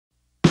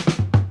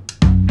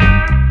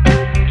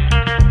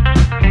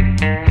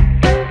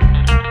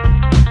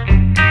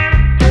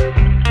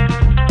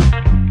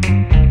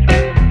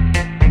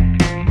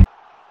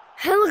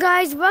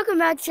welcome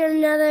back to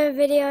another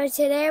video.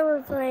 Today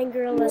we're playing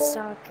Gorilla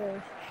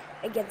Soccer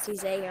against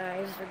these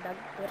AIs for Duck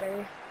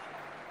Glitter.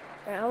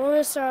 I want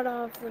to start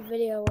off the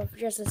video with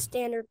just a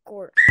standard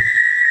court.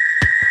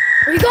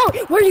 Where you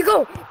go? Where you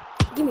go?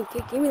 Give me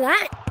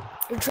that.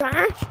 You're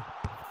trash.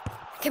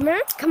 Come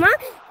on, come on.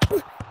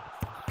 Oh,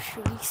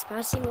 shoot, he's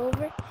passing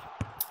over.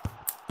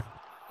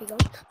 Here you go.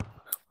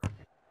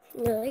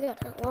 No, they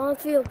got a long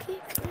field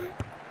kick.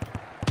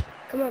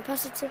 Come on,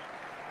 pass it to.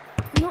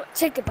 No,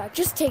 take it back.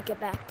 Just take it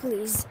back,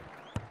 please.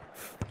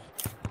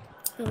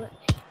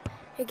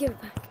 Hey, give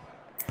it back.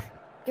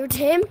 Give it to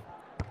him.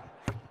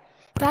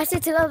 Pass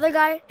it to the other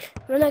guy.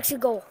 Run next to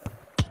goal.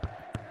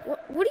 What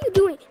are you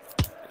doing?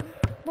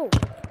 Whoa,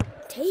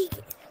 take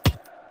it.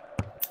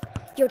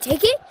 Yo,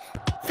 take it.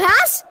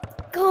 Pass.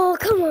 Go.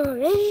 Come on,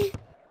 man.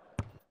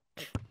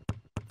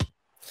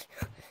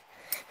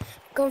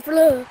 Going for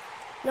the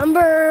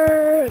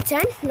number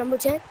 10. Number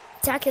 10.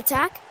 Attack,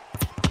 attack.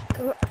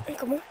 Come on,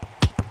 come on.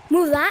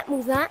 Move that,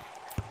 move that.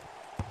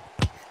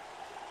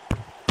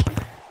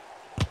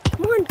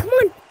 Come on, come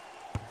on.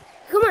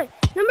 Come on.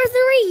 Number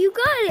 3, you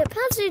got it.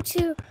 Pass it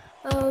to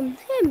him.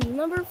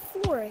 Number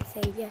 4, I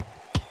think, yeah.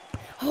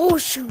 Oh,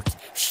 shoot.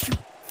 Shoot.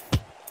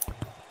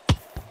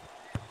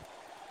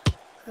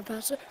 I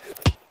pass it.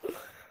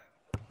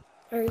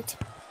 Alright.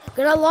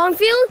 Got a long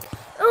field?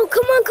 Oh,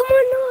 come on, come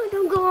on. No,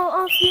 don't go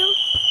off field.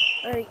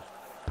 Alright.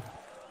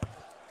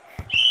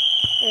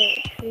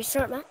 Alright.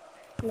 Restart that?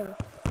 No.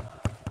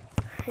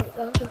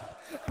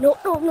 No.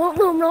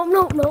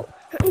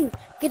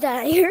 Get that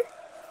out of here.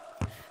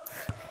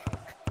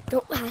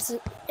 Don't pass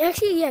it.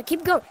 Actually, yeah,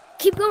 keep going.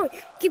 Keep going.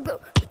 Keep going.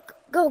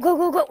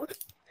 Go.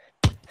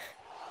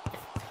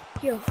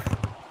 Yo.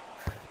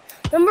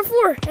 Number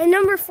 4 and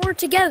number 4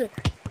 together.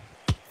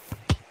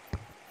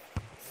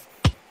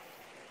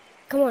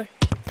 Come on.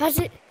 Pass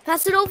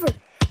it over.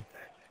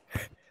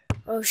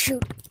 Oh,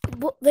 shoot.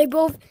 They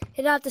both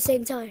hit out at the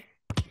same time.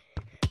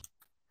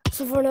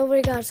 So far,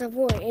 nobody got some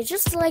point. It's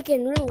just like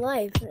in real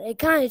life. It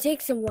kind of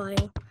takes a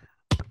while.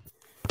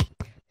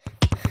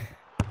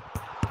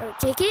 Right,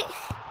 take it.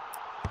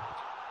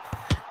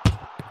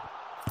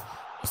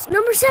 It's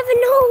number 7.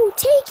 No,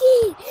 take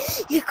it.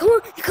 Yeah, come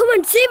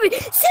on, save it.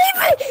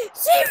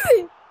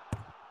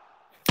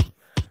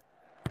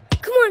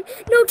 Come on,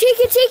 no, take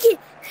it.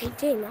 Hey,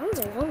 dang, that was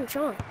a long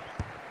shot.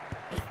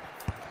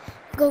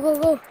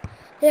 Go.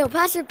 Yo,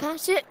 pass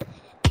it.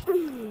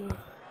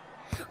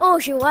 Oh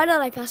shoot, why did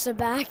I pass it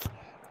back?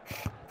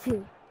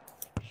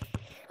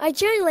 I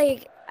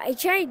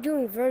tried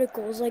doing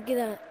verticals like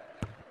that.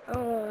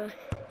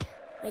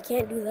 I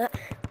can't do that.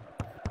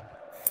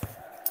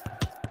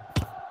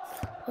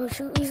 Oh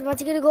shoot, he's about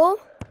to get a goal.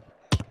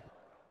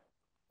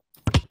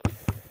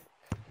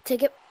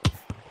 Take it.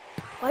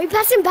 Why are you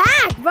passing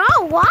back, bro?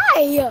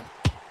 Why?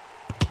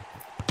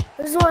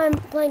 This is why I'm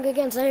playing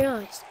against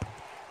AIs.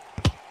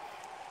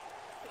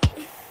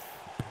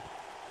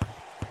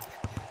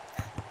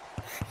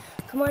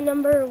 Come on,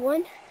 number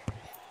 1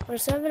 or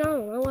 7. I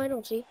don't know. I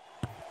don't see.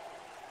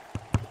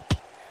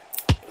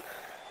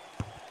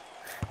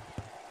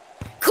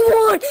 Come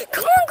on,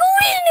 go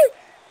in,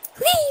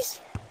 please.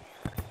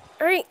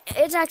 All right,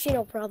 it's actually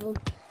no problem.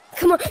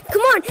 Come on.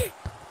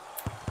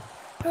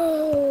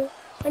 Oh,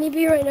 I need to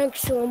be right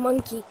next to a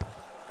monkey.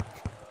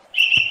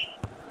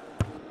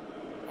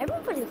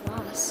 Everybody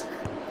lost.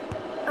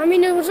 I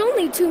mean, it was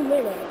only 2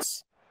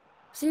 minutes,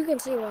 so you can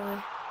see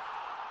why.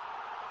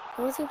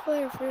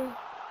 Multiplayer free.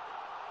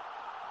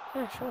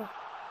 Yeah, sure.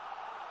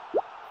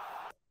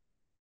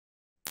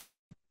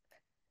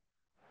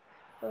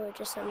 Oh, it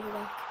just sent me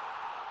back.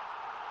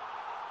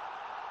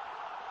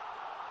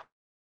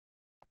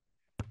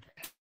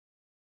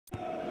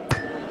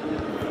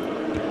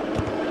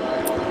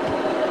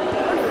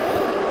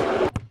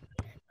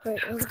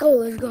 Alright, let's go.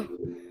 Where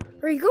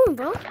are you going,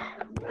 bro?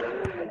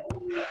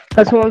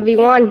 That's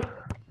 1v1.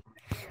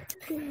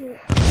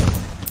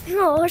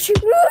 No,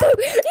 shoot.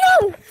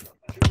 No!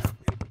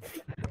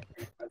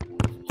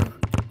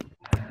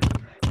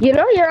 You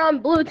know you're on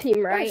blue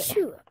team, right? Oh,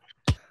 shoot.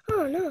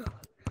 Oh, no.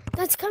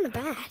 That's kind of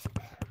bad.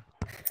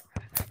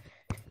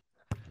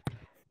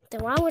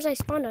 Then why was I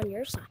spawned on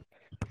your side?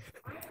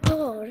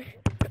 Oh.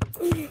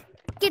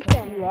 Get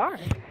there. You are.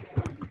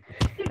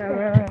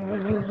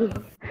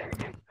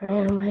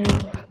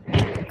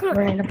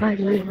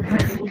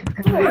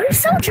 I'm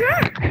so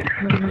drunk.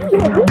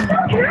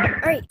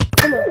 Alright,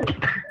 come on.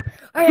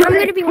 Alright, I'm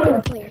gonna be one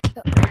of the players.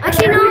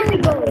 Actually, no,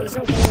 goalies.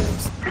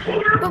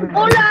 But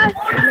hola!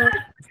 No.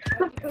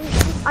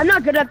 I'm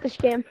not good at this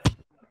game.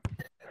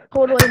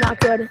 Totally not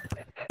good.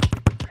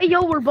 Hey,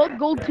 yo, we're both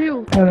gold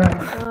too.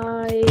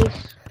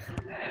 Nice.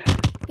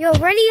 Yo,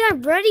 ready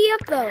up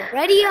though.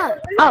 Ready up.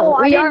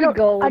 Oh, we are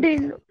gold.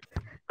 Ready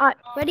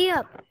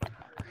up.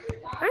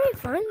 Alright,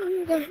 fine.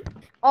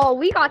 Oh,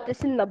 we got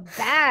this in the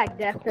bag,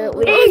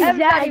 definitely.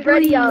 Exactly. Everybody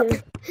ready up.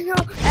 No.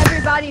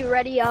 Everybody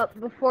ready up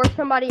before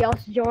somebody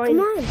else joins. Come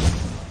on.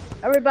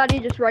 Everybody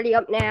just ready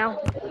up now.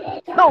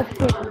 Oh,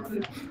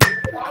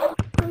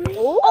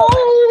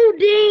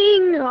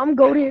 ding! I'm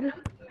goated.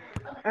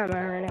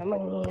 Alright.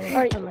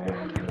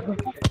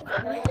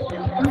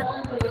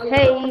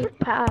 Hey,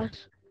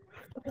 pass.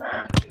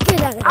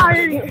 Get out of Arr.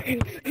 here.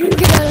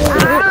 Get out of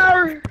here.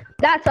 Arr.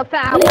 That's a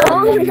foul.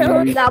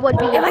 No. That would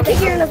be If I a kick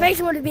you in the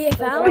face, would it be a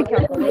foul? With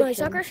my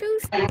soccer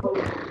shoes? Goals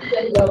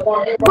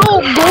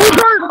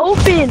aren't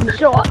open,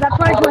 so that's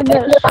why I'm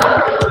doing this.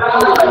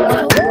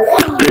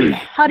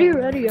 How do you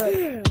ready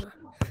it?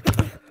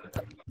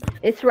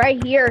 It's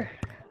right here.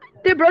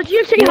 Dude, bro,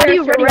 you say how do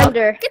you ready up?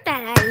 surrender? Get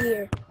that out of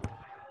here.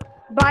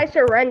 By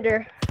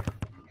surrender.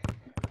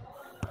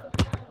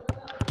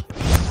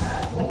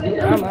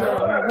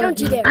 Don't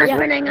you dare. Yeah.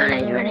 Running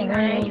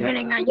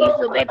on, use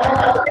the whip to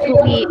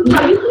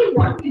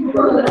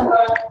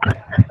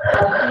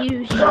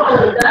use your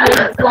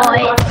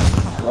foot.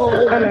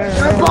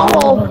 Your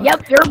ball. Yep,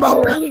 your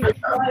ball.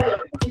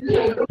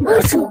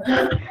 Oh, shoot.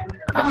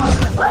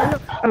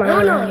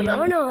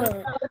 No.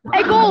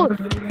 Hey, gold.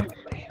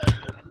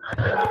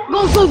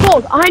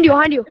 Gold.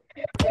 Behind you.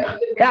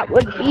 That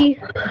would be.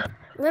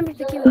 Let me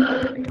pick you up.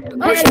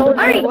 Oh, shoot.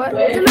 Hurry.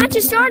 The match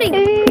is starting.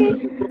 Let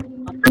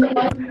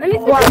me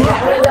pick you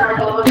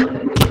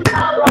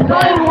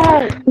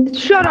up.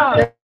 Shut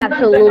up.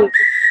 Absolutely.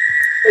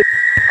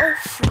 Oh,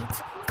 shoot.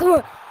 Come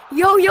on.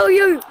 Yo.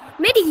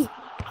 Mitty.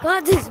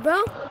 Got this,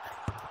 bro.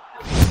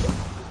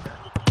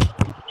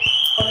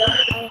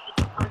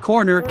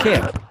 Corner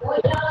kick.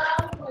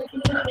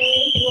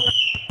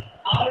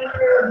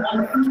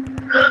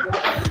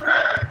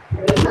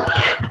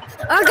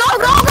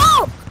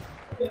 Go!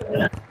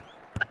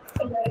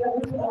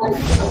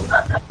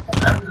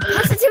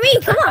 Pass it to me.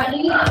 Come on.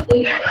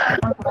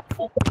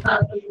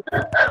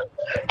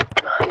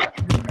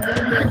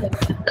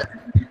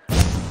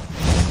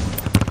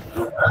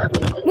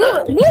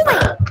 Move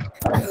it.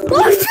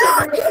 Oh,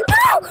 shoot.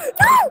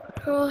 No.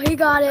 Oh, he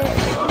got it.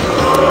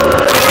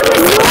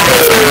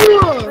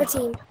 Our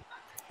team.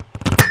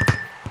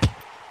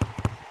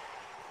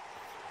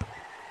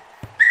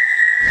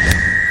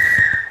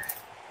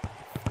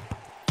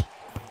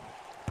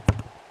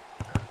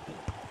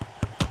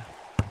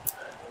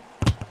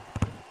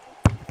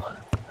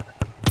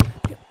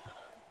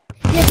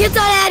 Yeah, get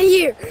that out of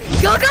here.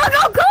 Go.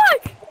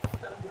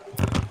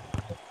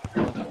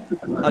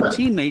 A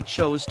teammate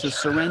chose to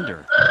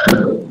surrender.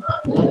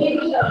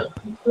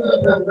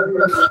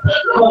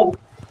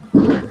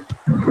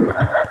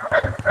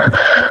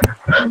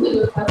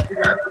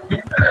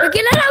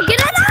 Get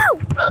it out.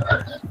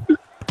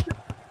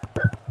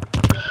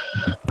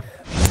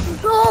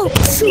 Oh,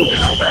 shoot.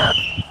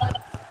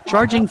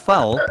 Charging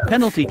foul,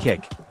 penalty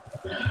kick.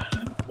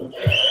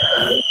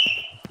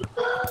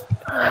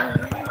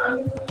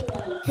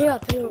 Here,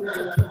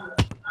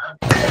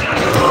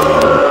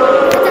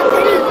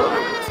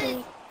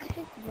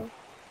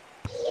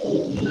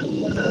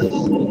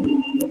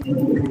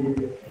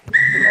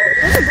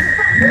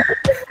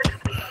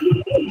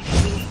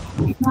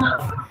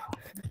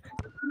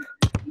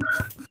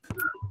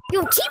 Yo,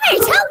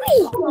 teammates, help me!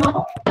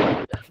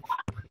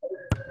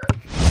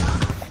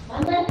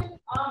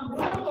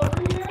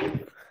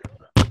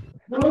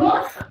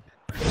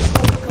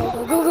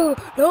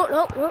 Go.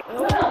 No.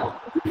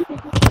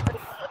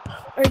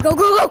 Alright, go.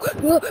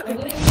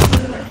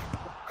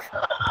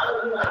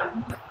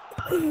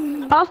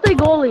 I'll stay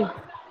goalie.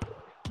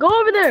 Go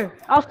over there.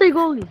 I'll stay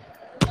goalie.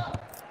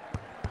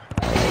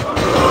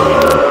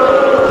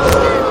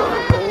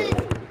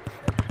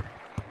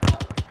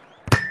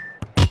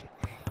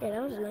 Yeah,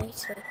 that was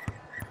nice.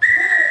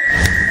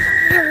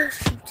 Oh,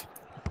 shoot.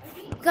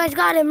 You guys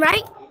got him,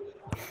 right?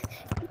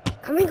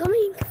 Come in.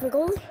 For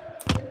goalie.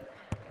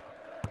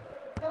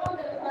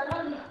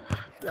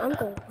 No, I'm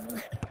going.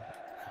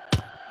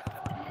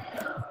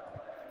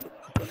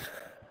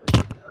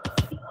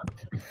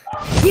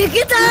 Yeah,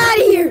 get that out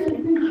of here!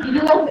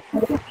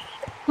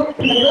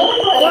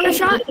 Corner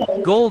shot?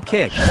 Goal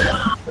kick.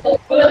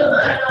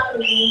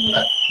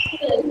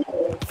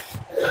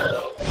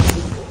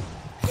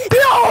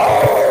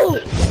 No!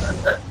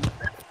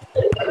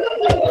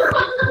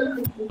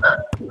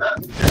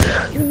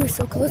 You were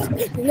so close.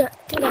 Get that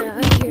out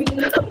of here.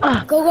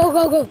 Go.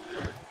 Go.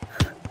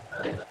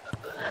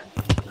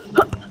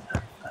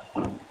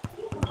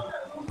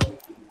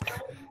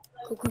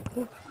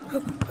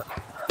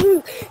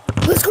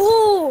 Let's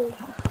go! You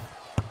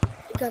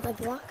got that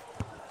block?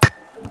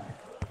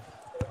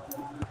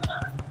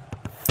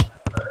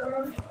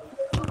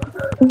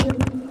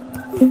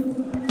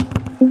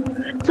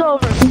 It's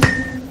over.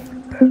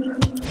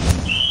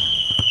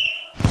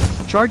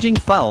 Charging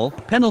foul,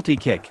 penalty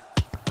kick.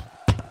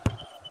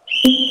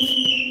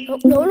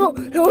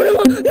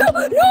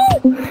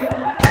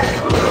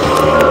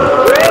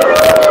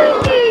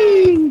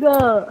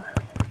 No!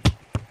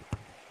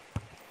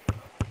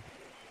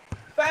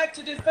 Back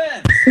to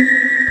defense.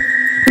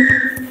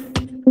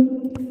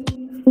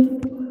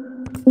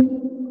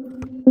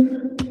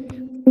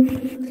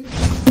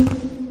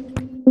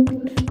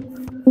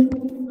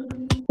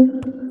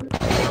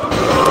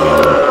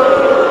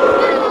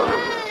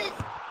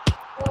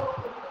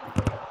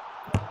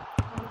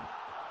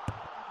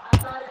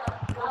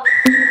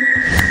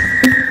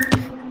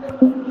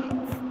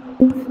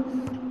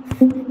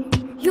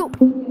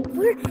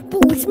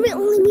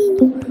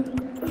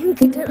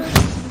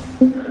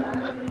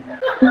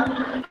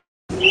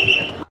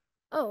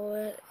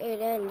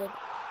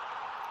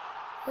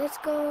 let's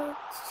go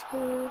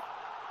to.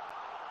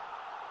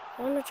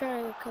 I want to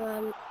try to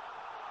climb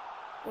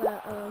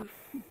the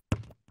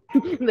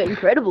The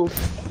Incredibles.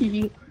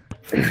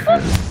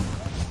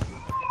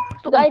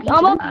 Guys,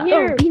 I'm up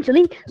here.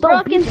 Bro,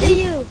 I can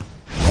see you.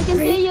 I can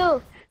see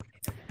you.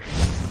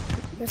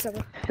 What's up?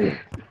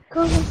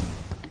 Come on.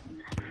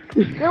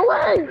 No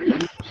way.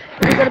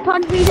 You're gonna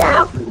punch me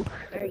down.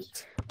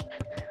 Alright.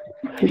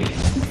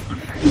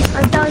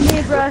 I'm down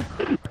here, bro.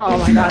 Oh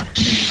my god.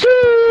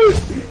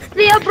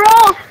 See ya, bro.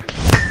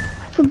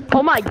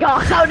 Oh my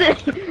god, how did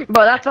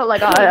bro, that felt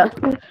like I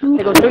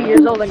was 3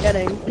 years old and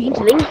getting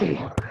beach-link.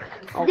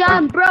 Oh,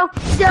 Jump, bro.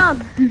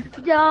 Jump.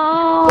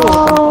 Jump.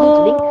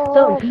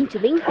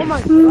 beach-link. Oh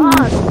my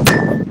god.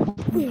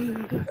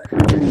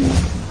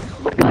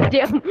 God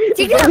damn.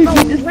 Take that, bro.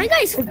 My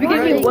guy's If you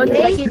give me flying. 1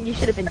 second, you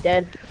should have been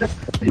dead. Get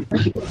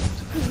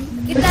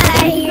that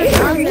out of here.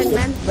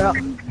 Bro.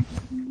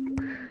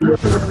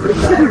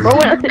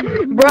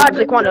 Bro,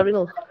 actually, come on,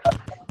 no.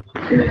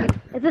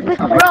 Is this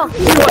bro?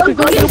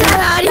 Get that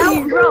out of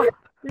here. Bro.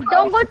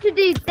 Don't go to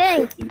these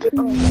things.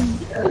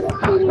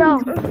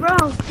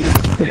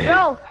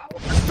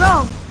 Bro.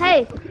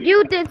 Hey,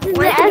 you, this is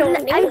the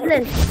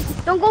exit.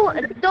 Don't go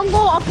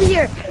up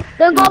here.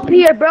 Don't go up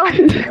here, bro.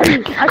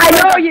 I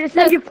know, you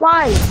said you're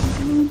flying.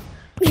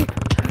 Get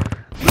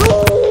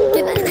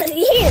that out of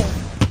here.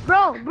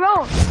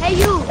 Bro. Hey,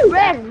 you,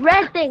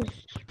 red thing.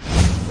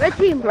 Red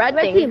team.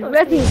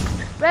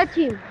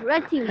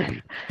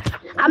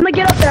 I'm gonna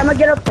get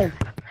up there.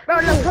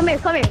 Bro, no, come here.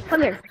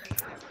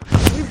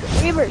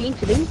 River.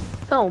 Beach-link.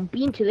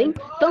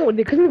 Don't,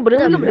 because I'm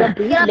gonna Come here.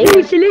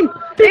 Beach-link.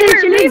 Come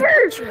here.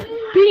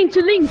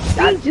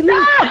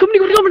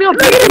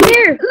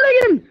 Look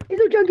at him. He's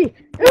so chunky.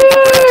 You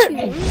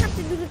have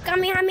to do the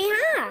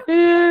Kamehameha.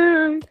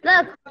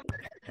 Look.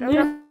 I'm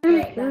not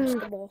playing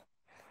basketball.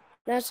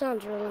 That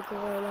sounds really cool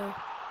right now.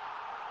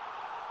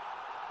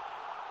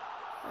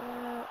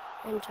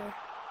 Enter.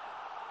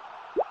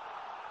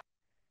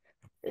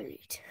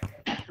 Right.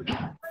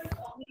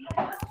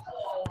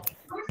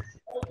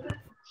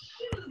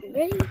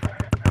 Ready?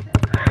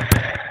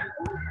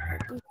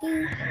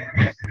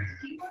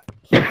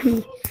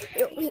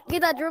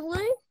 Get that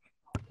dribbling?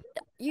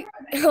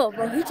 Oh,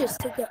 bro, he just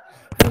took that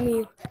from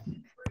you.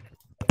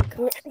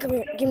 Come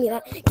here, give me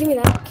that.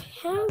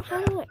 How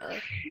do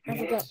I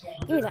forgot.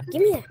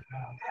 Give me that.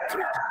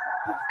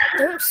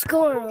 Don't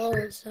score all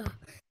this stuff.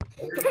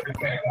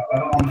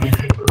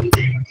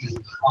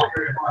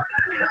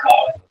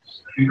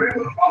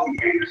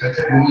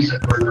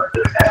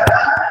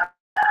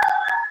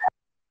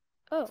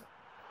 Oh,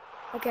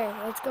 okay,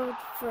 let's go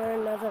for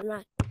another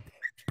match.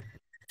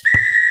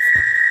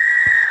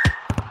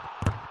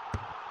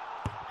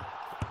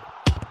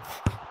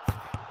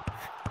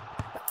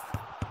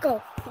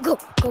 Go. I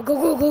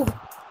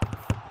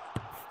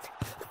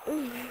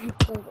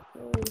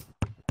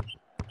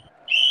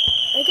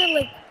got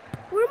like,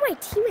 where are my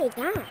teammates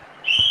at?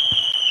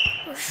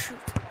 Oh shoot.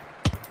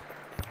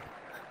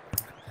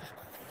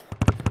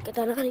 Get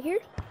that out of here.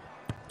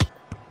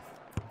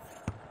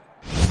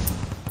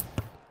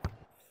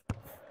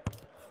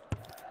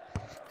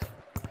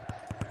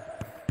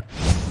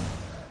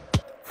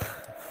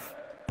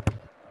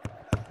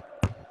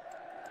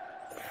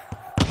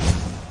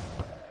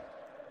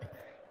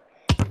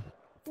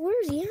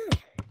 Where's he at?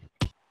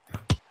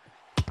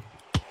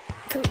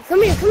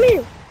 Come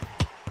here.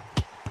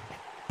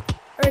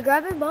 Alright,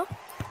 grab it, ball.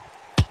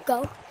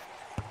 Go.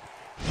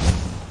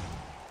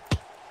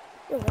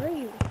 Yo, where are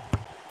you?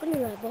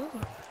 Putting that ball.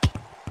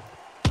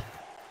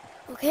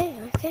 Okay.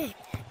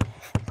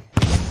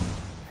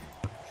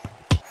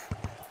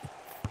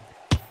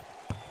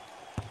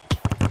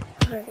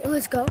 Alright,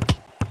 let's go.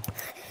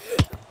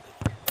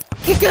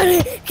 Kick at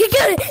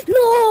it!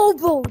 No,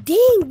 bro!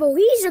 Dang, bro,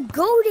 he's a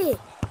goated!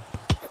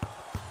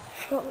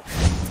 Oh.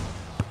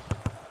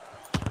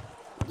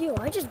 Yo,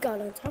 I just got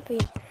on top of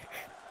you.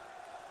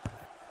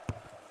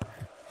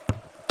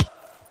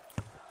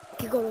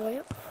 You go all the way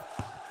up.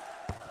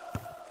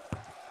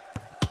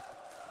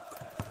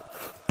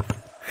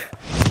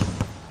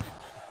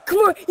 Come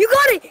on, you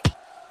got it!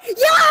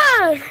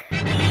 Yeah!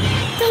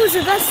 That was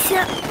the best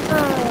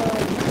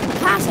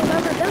pass I've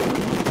ever done.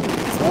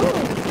 So.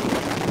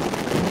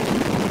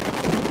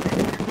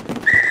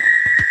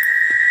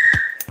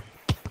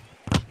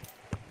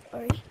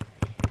 Alright,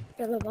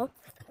 grab the ball.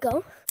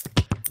 Go.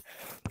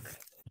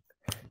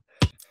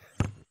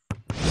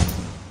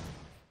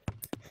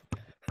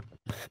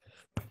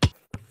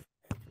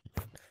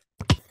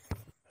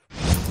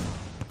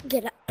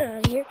 Get out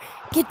of here.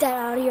 Get that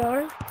out of your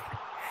arm.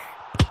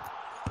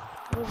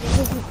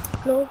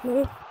 No.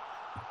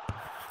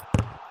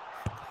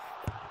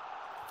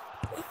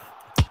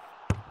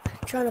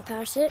 Trying to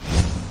pass it.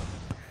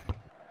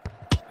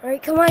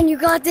 Alright, come on, you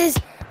got this.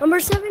 Number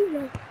 7?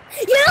 No.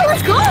 Yeah,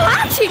 let's go,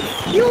 actually.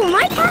 Yo,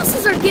 my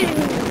passes are getting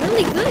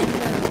really good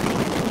now.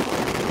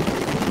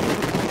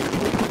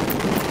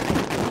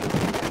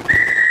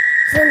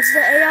 Since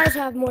the AIs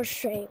have more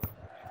strength,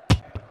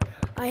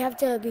 I have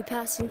to be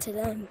passing to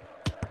them.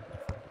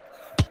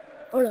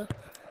 Oh no.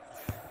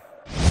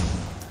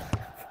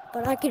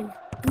 but I can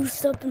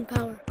boost up in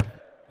power.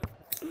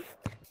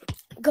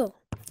 Go.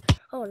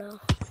 Oh no.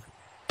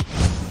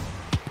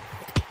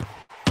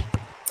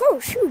 Oh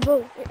shoot,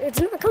 bro. It's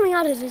not coming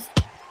out of his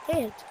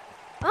hand.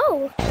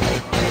 Oh. We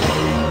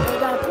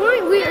got a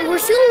point. We're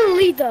still in the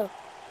lead though.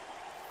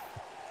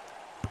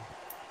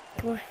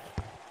 Come on.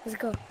 Let's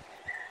go.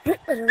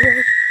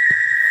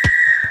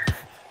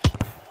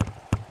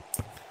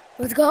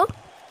 Let's go.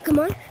 Come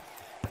on.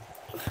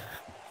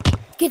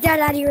 Get that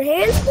out of your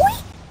hands, boy.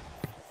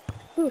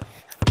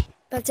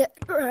 That's it.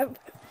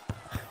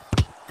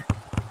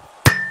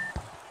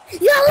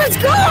 Yeah, let's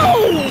go!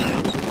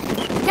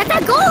 Get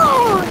that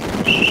goal!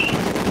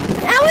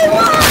 And we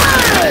won!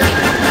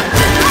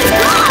 Let's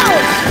go!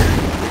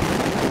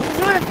 This is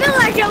what I feel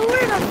like.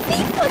 We're in a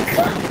FIFA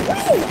Cup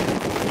win!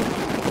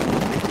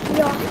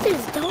 Yo, I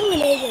just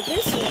dominated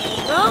this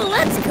one, bro.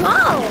 Let's go!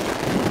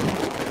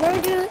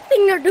 They're doing the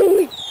thing they're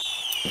doing.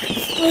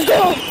 Let's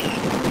go!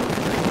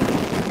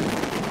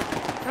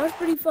 That was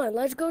pretty fun.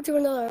 Let's go to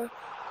another.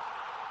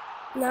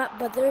 Not,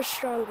 but they're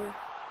stronger.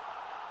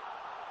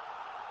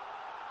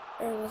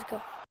 Alright, let's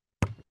go.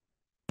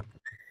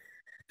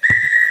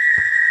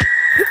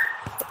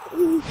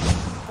 Oh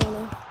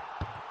no.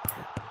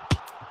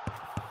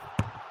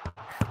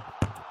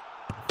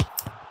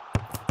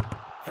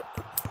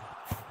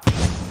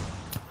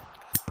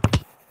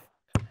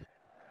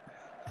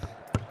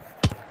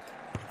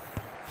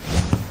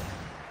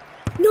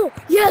 No!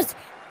 Yes!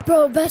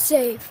 Bro, best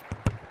save.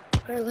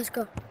 Alright, let's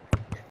go.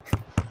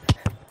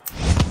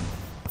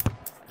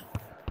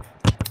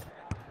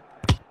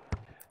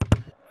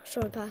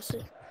 Trying to pass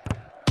it.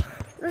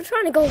 I'm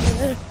trying to go over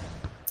there.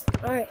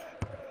 Alright.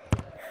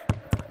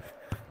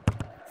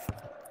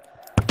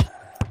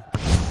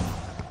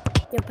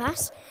 Yo,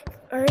 pass.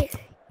 Alright.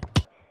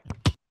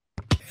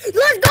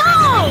 Let's go!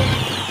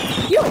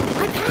 Yo,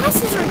 my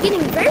passes are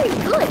getting very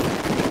good.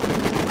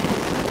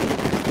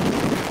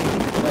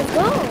 Let's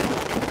go.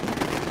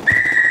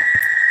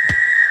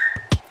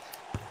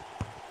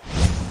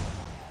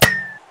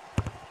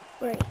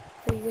 Right.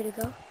 Are you good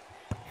to go?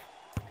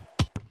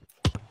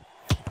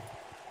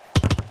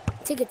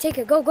 Take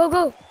it, go, go,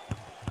 go!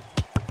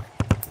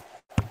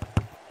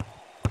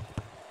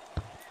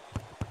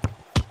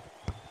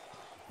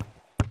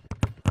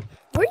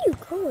 Where are you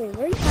going?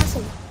 Where are you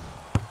passing?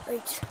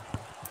 Right.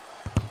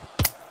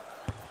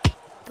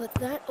 Put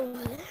that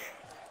over there.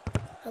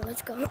 Oh,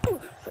 let's go. Get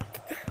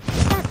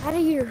that out of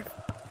here.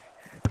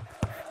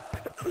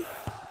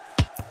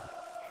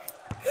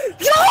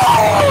 Yo!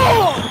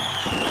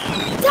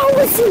 That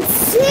was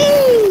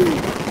insane!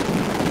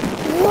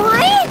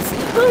 What?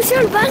 I'm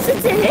trying to pass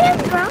it to him,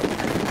 bro.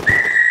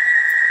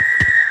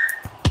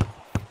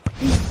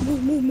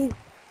 Move.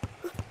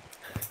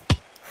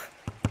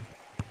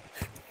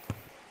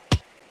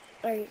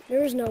 Alright,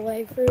 there's no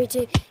way for me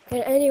to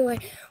get anyway.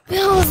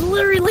 That was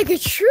literally like a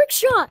trick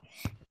shot.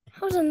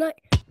 How was a night?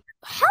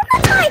 How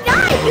did I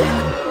die, dude?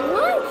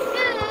 What?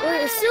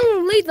 We're still in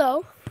the lead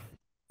though,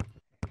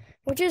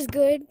 which is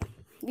good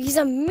because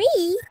of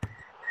me.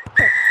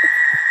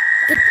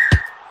 Get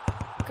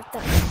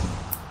that.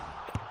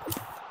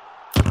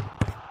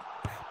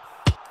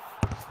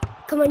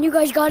 Come on, you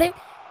guys got it.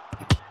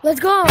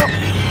 Let's go. Let's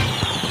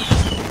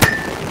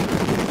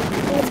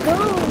go.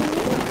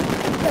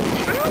 The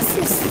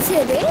passes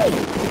today.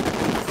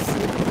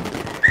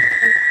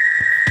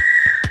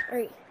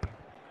 Alright.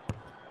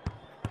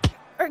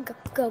 Alright,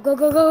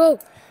 go.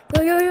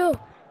 Yo.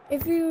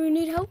 If you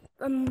need help,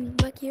 I'm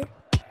back here.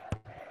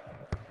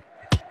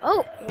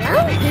 Oh,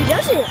 well, he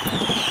does it.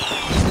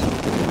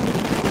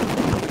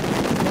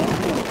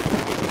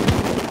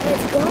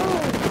 Let's go.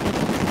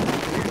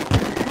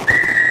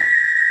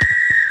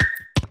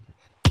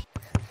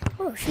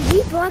 Oh, should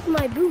he block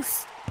my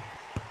boost?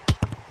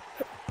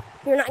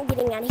 You're not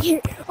getting out of here.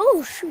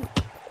 Oh, shoot.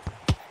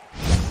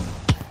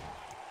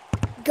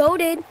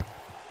 Goated.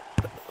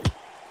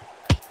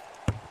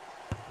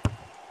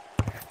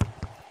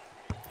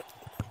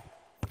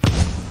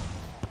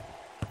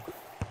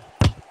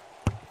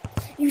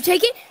 You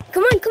take it?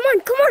 Come on.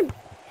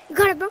 You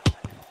got it, bro.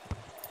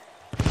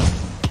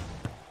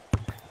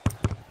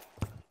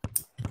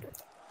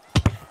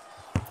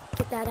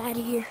 Get that out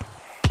of here.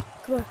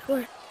 Come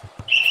on.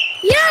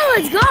 Yeah,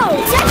 let's go!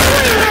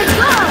 Technically, let's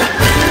go!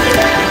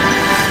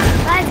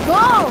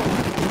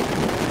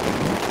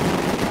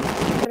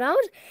 But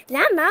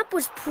that map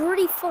was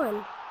pretty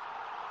fun.